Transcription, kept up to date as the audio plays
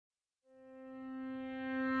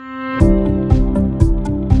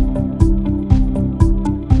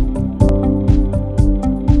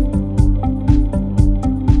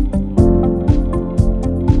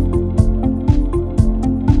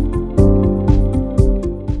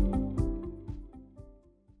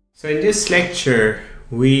So in this lecture,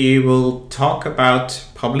 we will talk about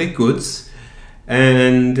public goods,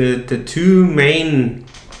 and the two main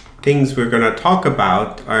things we're going to talk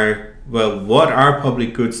about are, well, what are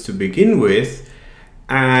public goods to begin with,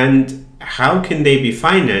 and how can they be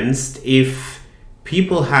financed if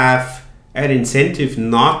people have an incentive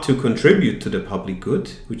not to contribute to the public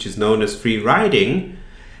good, which is known as free riding,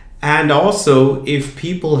 and also if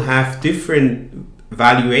people have different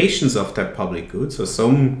valuations of that public good, so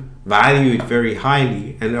some value it very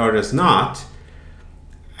highly and others not,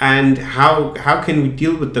 and how can we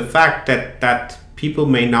deal with the fact that people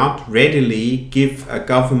may not readily give a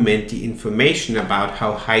government the information about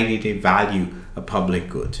how highly they value a public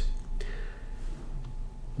good.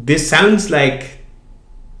 This sounds like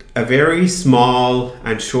a very small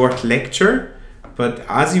and short lecture, but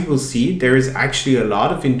as you will see, there is actually a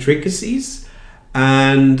lot of intricacies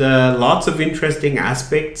and lots of interesting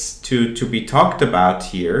aspects to be talked about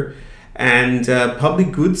here. And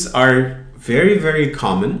public goods are very, very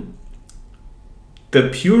common. The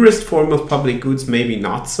purest form of public goods maybe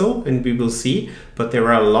not so, and we will see, but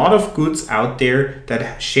there are a lot of goods out there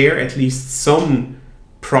that share at least some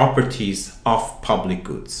properties of public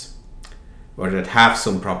goods, or that have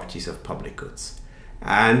some properties of public goods.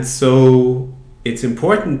 And so it's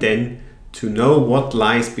important then to know what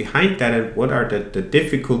lies behind that and what are the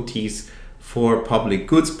difficulties for public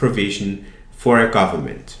goods provision for a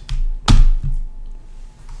government.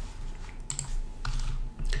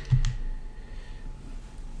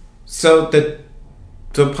 So the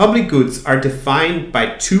public goods are defined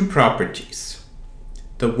by two properties.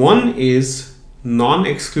 The one is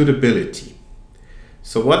non-excludability.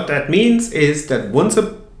 So what that means is that once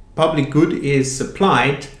a public good is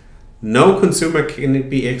supplied, no consumer can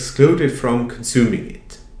be excluded from consuming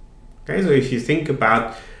it. Okay, so if you think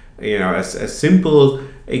about, a simple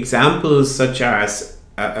example such as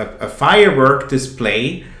a firework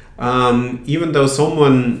display, even though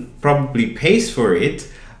someone probably pays for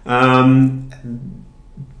it,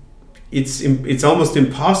 it's almost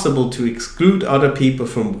impossible to exclude other people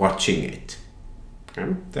from watching it.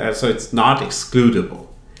 Okay? So it's not excludable.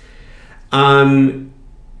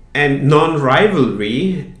 And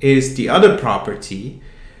non-rivalry is the other property,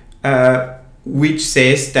 which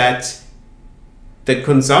says that the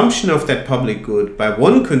consumption of that public good by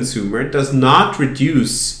one consumer does not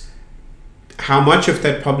reduce how much of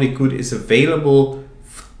that public good is available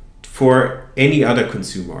for any other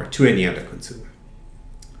consumer or to any other consumer.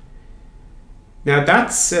 Now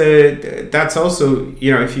that's also,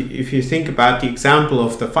 if you think about the example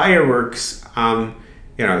of the fireworks,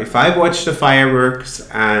 if I watch the fireworks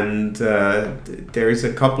and there is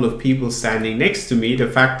a couple of people standing next to me, the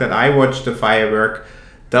fact that I watch the firework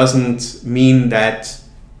doesn't mean that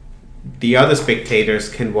the other spectators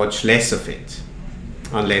can watch less of it,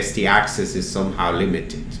 unless the access is somehow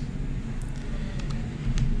limited.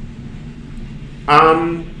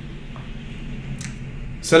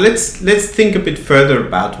 So let's think a bit further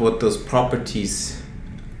about what those properties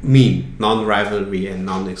mean, non-rivalry and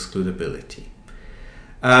non-excludability.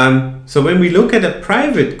 So when we look at a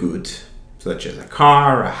private good, such as a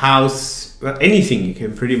car, a house, anything you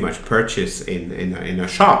can pretty much purchase in a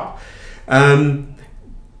shop, that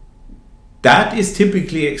is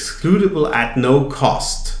typically excludable at no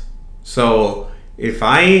cost. So if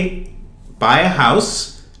I buy a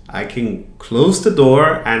house, I can close the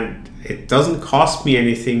door and it doesn't cost me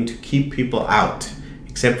anything to keep people out,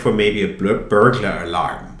 except for maybe a burglar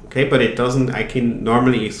alarm. Okay, but it doesn't, I can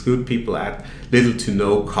normally exclude people at little to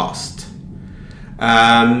no cost.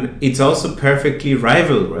 It's also perfectly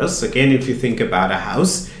rivalrous. Again, if you think about a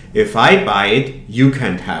house, if I buy it, you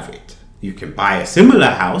can't have it. You can buy a similar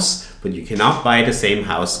house, but you cannot buy the same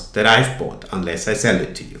house that I've bought unless I sell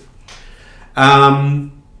it to you.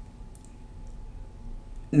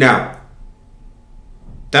 Now,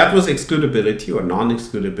 that was excludability or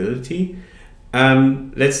non-excludability.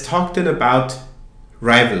 Let's talk then about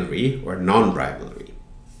rivalry or non-rivalry.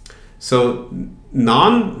 So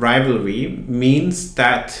non-rivalry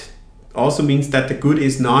also means that the good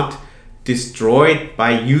is not destroyed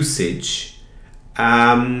by usage.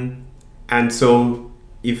 And so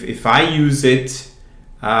if I use it,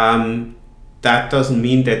 that doesn't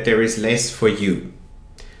mean that there is less for you.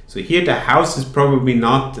 So here the house is probably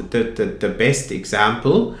not the best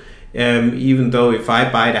example, even though if I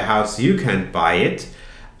buy the house, you can't buy it.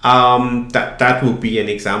 That would be an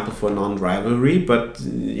example for non-rivalry. But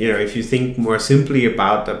if you think more simply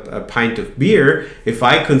about a pint of beer, if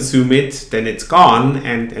I consume it, then it's gone,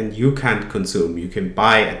 and you can't consume. You can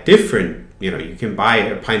buy a different, you can buy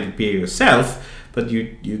a pint of beer yourself, but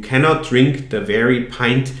you cannot drink the very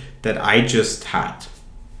pint that I just had.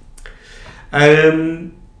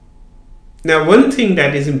 Now, one thing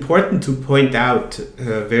that is important to point out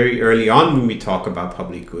very early on when we talk about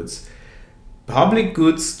public goods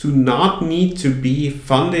do not need to be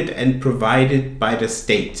funded and provided by the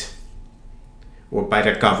state or by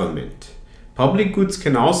the government. Public goods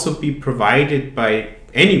can also be provided by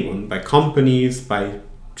anyone, by companies, by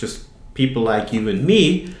just people like you and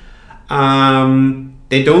me.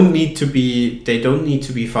 They don't need to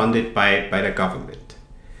be funded by the government.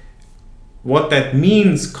 What that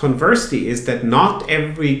means, conversely, is that not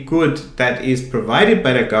every good that is provided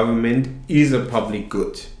by the government is a public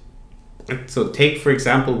good. So take, for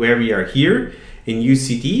example, where we are here in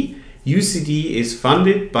UCD. UCD is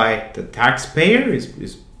funded by the taxpayer,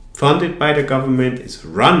 is funded by the government, is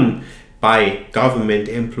run by government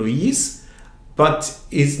employees, but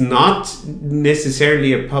is not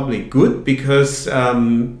necessarily a public good because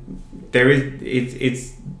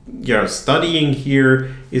studying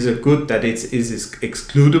here is a good that is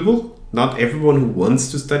excludable. Not everyone who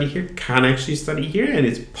wants to study here can actually study here, and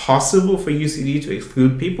it's possible for UCD to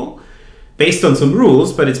exclude people based on some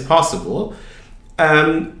rules, but it's possible.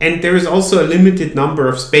 And there is also a limited number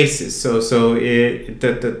of spaces. So if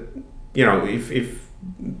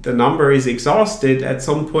the number is exhausted at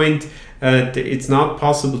some point, it's not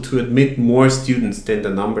possible to admit more students than the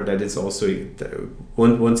number that is also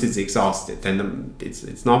once it's exhausted. Then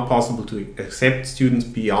it's not possible to accept students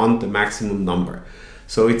beyond the maximum number.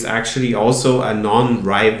 So it's actually also a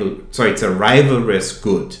it's a rivalrous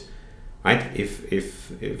good, right?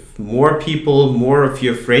 If more people, more of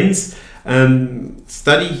your friends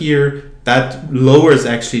study here, that lowers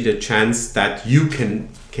actually the chance that you can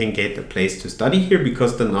get a place to study here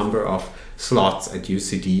because the number of slots at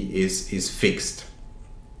UCD is fixed.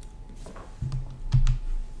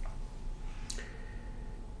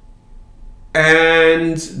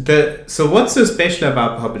 And so what's so special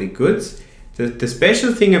about public goods? The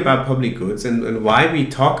special thing about public goods and why we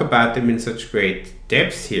talk about them in such great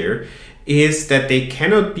depth here is that they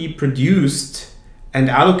cannot be produced and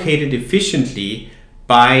allocated efficiently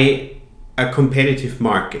by a competitive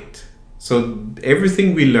market. So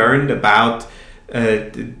everything we learned about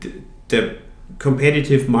the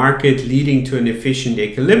competitive market leading to an efficient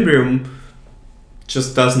equilibrium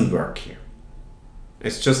just doesn't work here.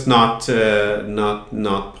 It's just not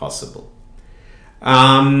possible.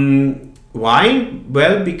 Why?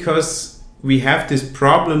 Well, because we have this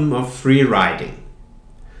problem of free riding.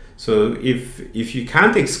 So if you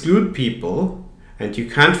can't exclude people and you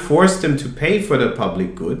can't force them to pay for the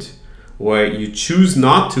public good, or you choose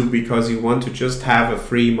not to because you want to just have a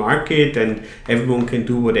free market and everyone can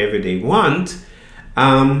do whatever they want,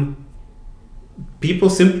 people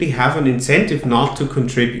simply have an incentive not to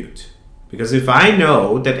contribute. Because if I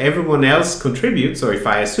know that everyone else contributes, or if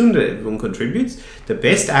I assume that everyone contributes, the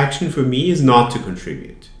best action for me is not to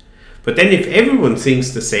contribute. But then if everyone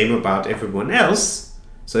thinks the same about everyone else,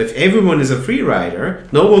 so if everyone is a free rider,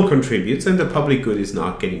 no one contributes and the public good is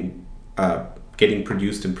not getting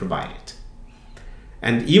produced and provided.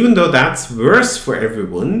 And even though that's worse for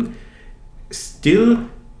everyone, still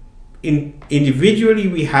individually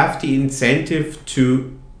we have the incentive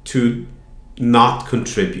to not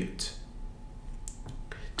contribute.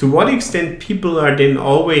 To what extent people are then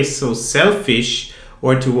always so selfish,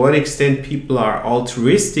 or to what extent people are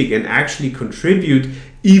altruistic and actually contribute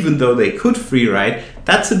even though they could free ride,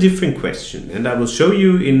 that's a different question. And I will show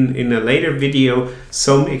you in a later video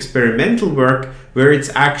some experimental work where it's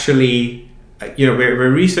actually, where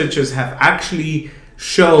researchers have actually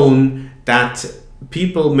shown that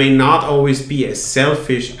people may not always be as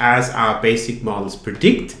selfish as our basic models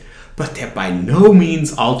predict, but they're by no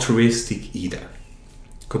means altruistic either.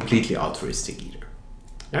 Completely altruistic either.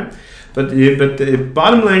 Yeah? But the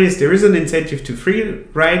bottom line is there is an incentive to free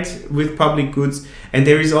ride with public goods, and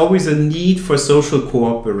there is always a need for social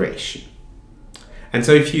cooperation. And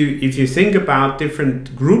so if you think about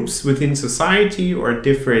different groups within society or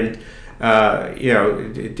different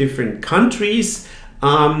different countries,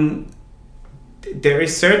 there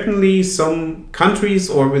is certainly some countries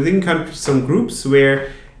or within countries some groups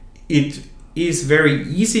where it is very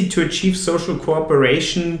easy to achieve social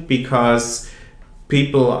cooperation because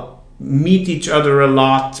people meet each other a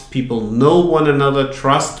lot, people know one another,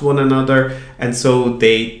 trust one another, and so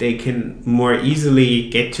they can more easily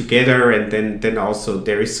get together, and then also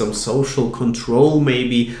there is some social control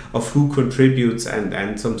maybe of who contributes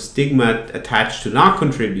and some stigma attached to not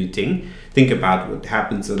contributing. Think about what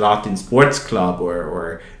happens a lot in sports club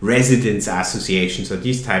or residents associations or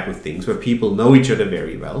these type of things where people know each other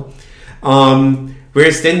very well.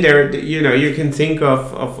 Whereas then there, you can think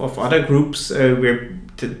of other groups where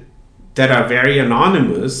that are very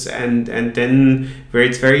anonymous, and then where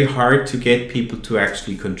it's very hard to get people to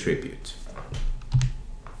actually contribute.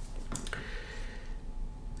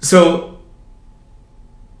 So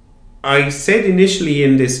I said initially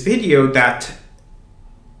in this video that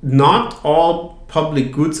not all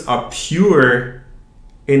public goods are pure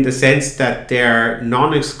in the sense that they're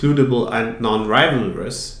non-excludable and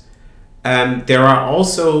non-rivalrous. There are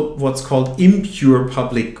also what's called impure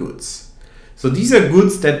public goods. So these are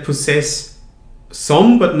goods that possess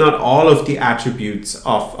some but not all of the attributes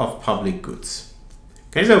of public goods.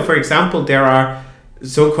 Okay, so for example, there are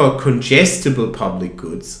so-called congestible public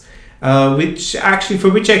goods, for which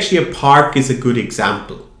actually a park is a good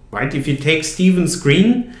example, right? If you take Stephen's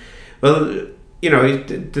Green, well, you know,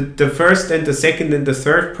 the first and the second and the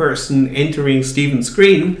third person entering Stephen's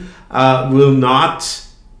Green will not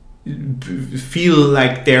feel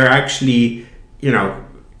like they're actually, you know,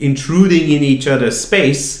 intruding in each other's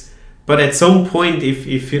space. But at some point,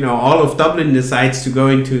 if you know, all of Dublin decides to go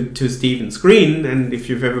into Stephen's Green, and if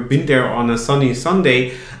you've ever been there on a sunny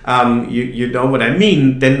Sunday, you know what I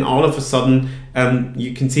mean, then all of a sudden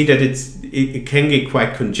you can see that it can get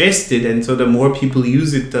quite congested, and so the more people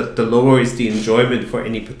use it, the lower is the enjoyment for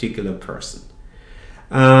any particular person.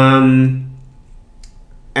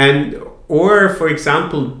 Or for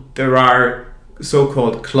example, there are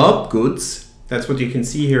so-called club goods. That's what you can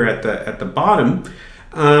see here at the bottom,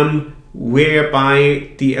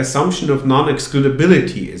 whereby the assumption of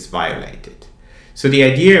non-excludability is violated. So the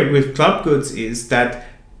idea with club goods is that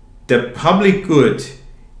the public good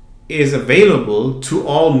is available to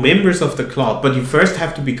all members of the club, but you first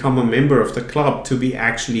have to become a member of the club to be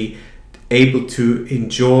actually able to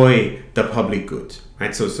enjoy the public good,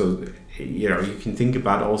 right? So you know, you can think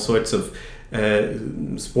about all sorts of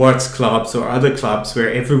sports clubs or other clubs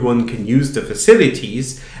where everyone can use the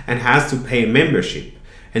facilities and has to pay a membership.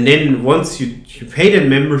 And then once you pay the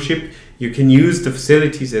membership, you can use the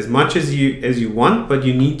facilities as much as you want, but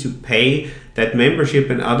you need to pay that membership,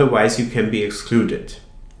 and otherwise you can be excluded,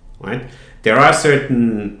 right? There are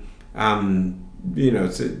certain, you know,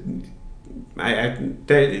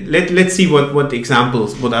 let's see what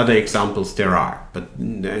other examples there are. But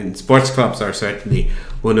and sports clubs are certainly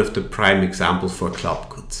one of the prime examples for club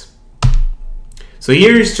goods. So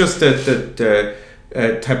here is just the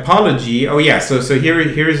typology. Oh yeah, so here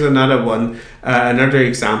is another one, another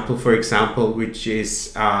example, for example, which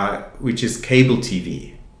is cable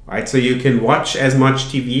TV, right? So you can watch as much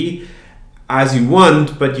TV as you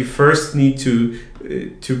want, but you first need to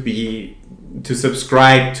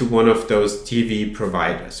subscribe to one of those TV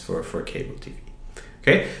providers for cable TV.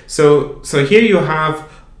 Okay, so here you have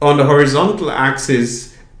on the horizontal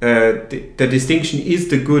axis the distinction: is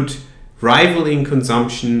the good rival in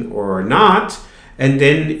consumption or not, and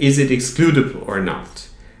then is it excludable or not.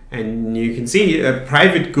 And you can see a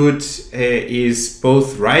private good is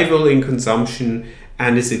both rival in consumption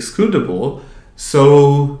and is excludable.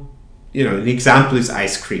 So, you know, an example is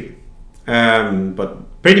ice cream,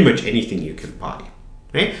 but pretty much anything you can buy.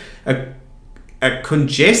 Right? A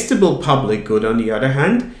congestible public good, on the other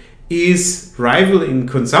hand, is rival in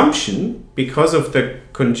consumption because of the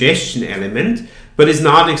congestion element, but is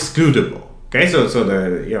not excludable. Okay, so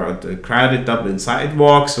the crowded Dublin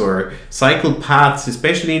sidewalks or cycle paths,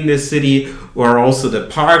 especially in this city, or also the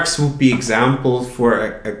parks would be examples for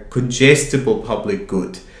a congestible public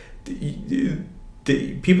good.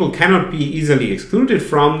 The people cannot be easily excluded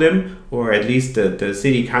from them, or at least the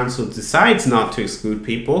city council decides not to exclude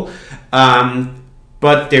people,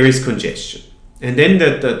 but there is congestion. And then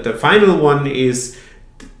the final one is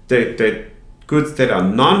the goods that are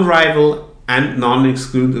non-rival and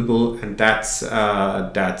non-excludable, and that's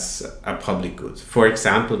a public good. For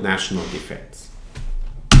example, national defense.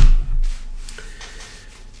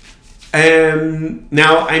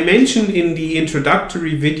 Now, I mentioned in the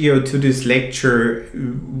introductory video to this lecture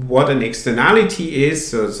what an externality is.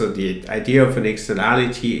 So the idea of an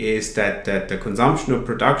externality is that the consumption or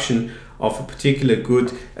production of a particular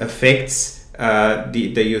good affects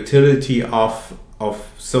the utility of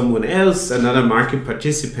someone else, another market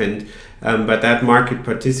participant, but that market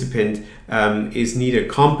participant is neither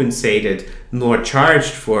compensated nor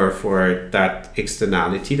charged for that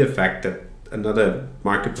externality, the fact that another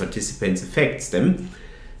market participant affects them.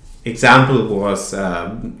 Example was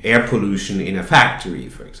air pollution in a factory,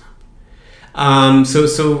 for example.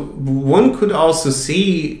 So one could also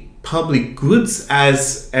see public goods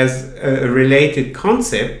as a related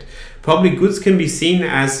concept. Public goods can be seen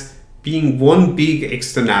as being one big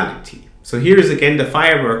externality. So here is again the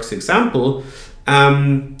fireworks example.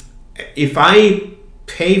 If I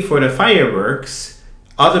pay for the fireworks,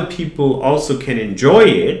 other people also can enjoy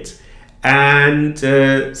it, and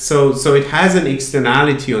so it has an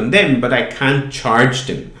externality on them, but I can't charge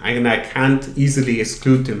them, and I can't easily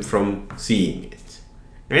exclude them from seeing it.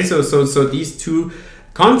 Right? So these two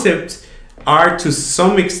concepts are to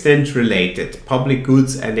some extent related, public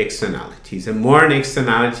goods and externalities, and more on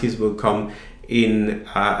externalities will come in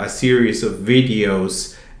a series of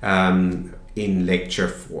videos in lecture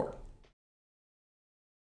 4.